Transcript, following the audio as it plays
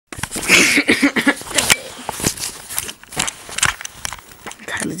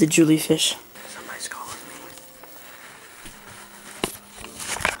Kylie the Jellyfish. Somebody's calling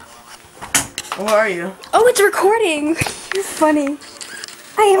me. Where are you? Oh, it's recording. You're funny.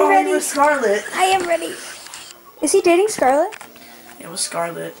 I am ready. You're with Scarlett. I am ready. Is he dating Scarlett? Yeah, with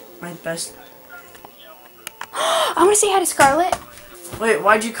Scarlett. My best. I want to say hi to Scarlett. Wait,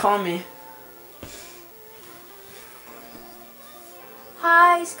 why'd you call me?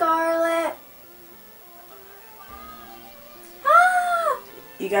 Hi, Scarlett. Ah!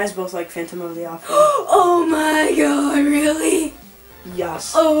 You guys both like Phantom of the Opera. Oh my god, really?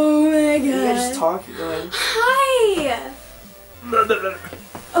 Yes. Oh my god. You guys just talk. Go ahead. Hi.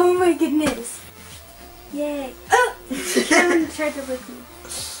 Oh my goodness. Yay. Oh! Someone tried to lick me.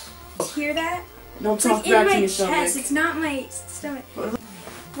 Hear that? Don't It's talk like back in to my your chest. stomach. It's not my stomach.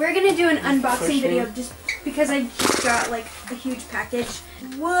 We're gonna do an unboxing video just because I just got like a huge package.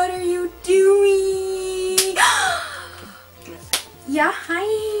 What are you doing? Yeah, hi.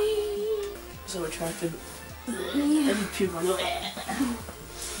 So attractive. Yeah. I need puke on the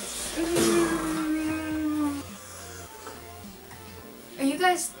Are you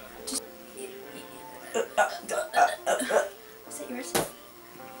guys just... Is that yours?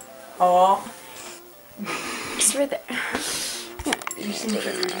 Aw. It's right there. We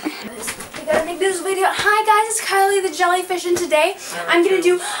gotta make this video. Hi guys, it's Kylie the Jellyfish, and today I'm gonna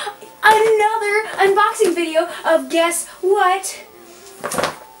do another unboxing video of guess what?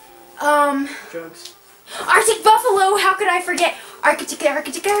 Drugs. Arctic Buffalo. How could I forget? Arctic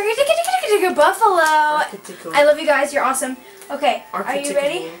Buffalo. I love you guys. You're awesome. Okay, are you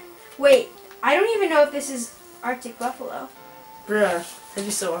ready? Wait, I don't even know if this is Arctic Buffalo. Bruh, that'd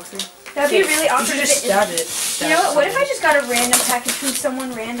be so awkward. That'd be really awkward. You should just stab it. You know what? What if I just got a random package from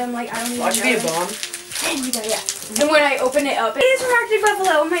someone random? Like, I don't even know. Watch it be a bomb. There you go, yeah. And when I open it up, it's from Arctic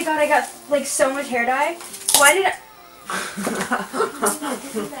Buffalo. Oh my god, I got like so much hair dye. Why did I?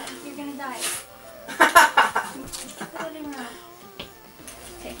 You're gonna die.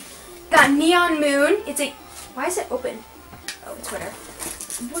 Okay. Got Neon Moon. It's a. Why is it open? Oh, it's whatever.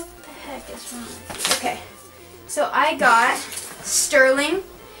 What the heck is wrong? Okay. So I got Sterling.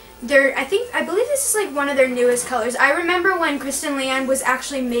 I believe this is like one of their newest colors. I remember when Kristen Leanne was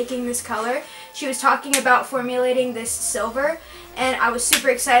actually making this color, she was talking about formulating this silver, and I was super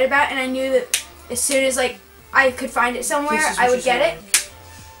excited about it, and I knew that as soon as like I could find it somewhere, I would get it. Like.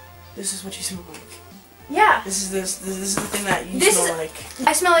 This is what you smell like. Yeah. This is the thing that you smell like.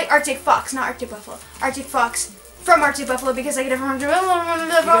 I smell like Arctic Fox, not Arctic Buffalo. Arctic Fox from Arctic Buffalo because I get it from You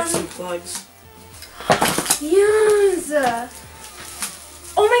got some plugs. Yes.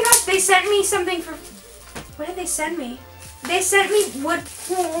 Oh my gosh, they sent me something for... What did they send me? They sent me wood...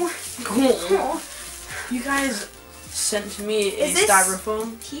 Oh. You guys sent to me Is a this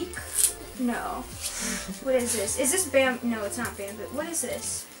styrofoam. Teak? No. What is this? Is this No, it's not bamboo. What is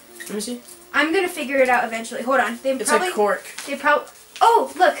this? Let me see. I'm gonna figure it out eventually. Hold on. It's like cork. They probably...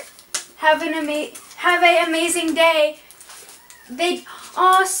 Oh, look. Have an amazing day.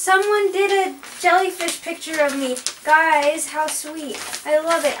 Oh, someone did a jellyfish picture of me. Guys, how sweet. I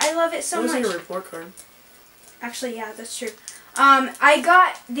love it. I love it so much. What was your report card? Actually, yeah, that's true. I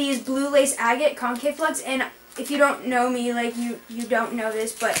got these blue lace agate concave plugs, and if you don't know me, like, you don't know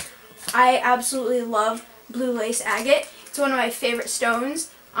this, but I absolutely love blue lace agate. It's one of my favorite stones.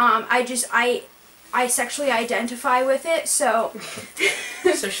 I sexually identify with it, so...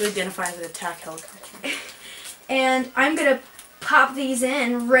 Sexually identify as an attack helicopter. And I'm gonna pop these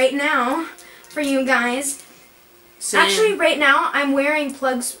in right now for you guys. Same. Actually, right now I'm wearing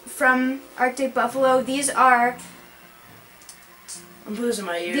plugs from Arctic Buffalo. These are. I'm blue in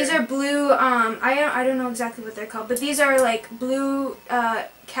my ear. These are blue. I don't know exactly what they're called, but these are like blue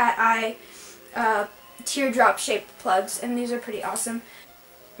cat eye teardrop shaped plugs, and these are pretty awesome.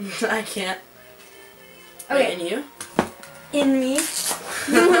 I can't. Okay. Wait, in you? In me.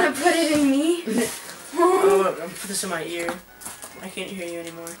 You want to put it in me? Oh, I'm put this in my ear. I can't hear you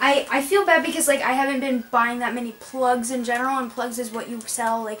anymore. I feel bad because like I haven't been buying that many plugs in general, and plugs is what you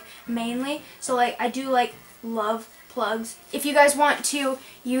sell like mainly. So like I do like love plugs. If you guys want to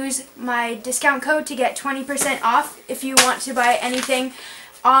use my discount code to get 20% off, if you want to buy anything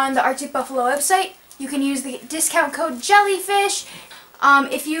on the Arctic Buffalo website, you can use the discount code Jellyfish.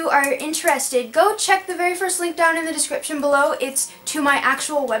 If you are interested, go check the very first link down in the description below. It's to my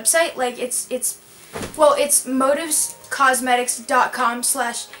actual website. Like it's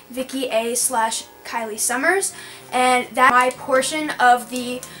motivescosmetics.com/VickyA/Kylie Summers, and that's my portion of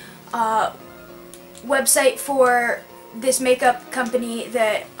the website for this makeup company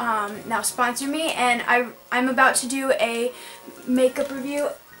that now sponsor me, and I'm about to do a makeup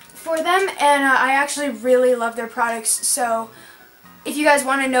review for them, and I actually really love their products. So if you guys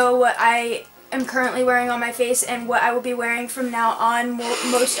want to know what I am currently wearing on my face and what I will be wearing from now on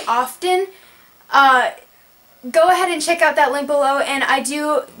most often, go ahead and check out that link below. And I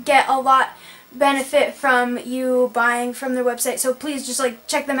do get a lot benefit from you buying from their website, so please just like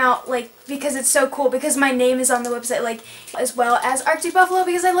check them out, like, because it's so cool, because my name is on the website, like, as well as Arctic Buffalo,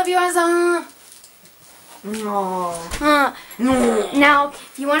 because I love you guys. Now,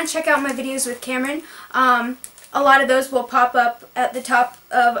 if you want to check out my videos with Cameron, a lot of those will pop up at the top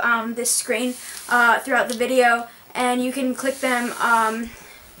of this screen throughout the video, and you can click them.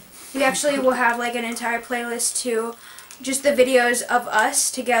 We actually will have like an entire playlist to just the videos of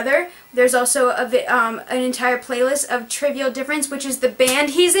us together. There's also an entire playlist of Trivial Difference, which is the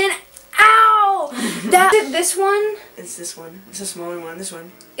band he's in. Ow! This one? It's this one. It's a smaller one. This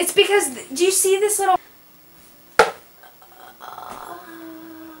one. It's because, do you see this little...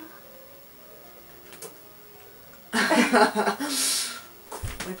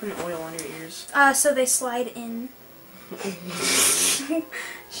 Why put oil on your ears? So they slide in.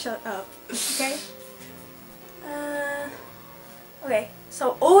 Shut up. Okay? Okay.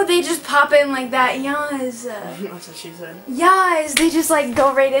 So, oh, they just pop in like that. Yes. That's what she said. Yes, they just like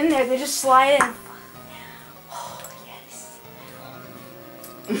go right in there. They just slide in. Oh, yes.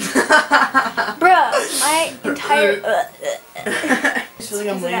 Bruh, my entire... I feel like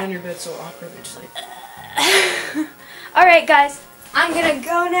I'm laying on your bed so awkwardly, just like... Alright guys, I'm gonna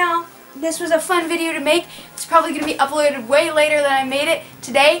go now. This was a fun video to make. It's probably gonna be uploaded way later than I made it.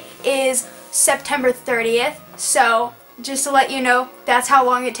 Today is September 30th, so just to let you know, that's how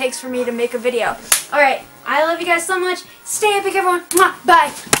long it takes for me to make a video. Alright, I love you guys so much. Stay epic, everyone. Mwah,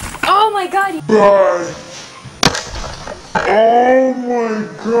 bye. Oh my god. Bye. Oh my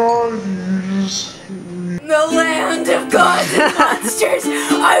god, you just... The land of gods and monsters,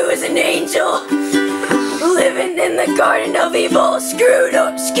 I was an angel, living in the garden of evil, screwed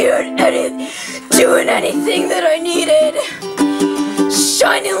up, scared, doing anything that I needed,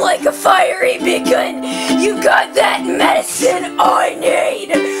 shining like a fiery beacon. You got that medicine I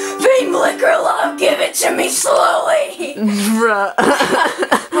need, fame, liquor, love, give it to me slowly. Bruh.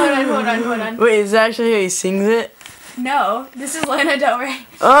 Hold on. Wait, is that actually how he sings it? No, this is Lana Del Rey.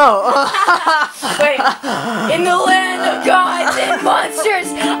 Oh. Wait, in the land of gods and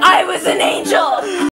monsters, I was an angel.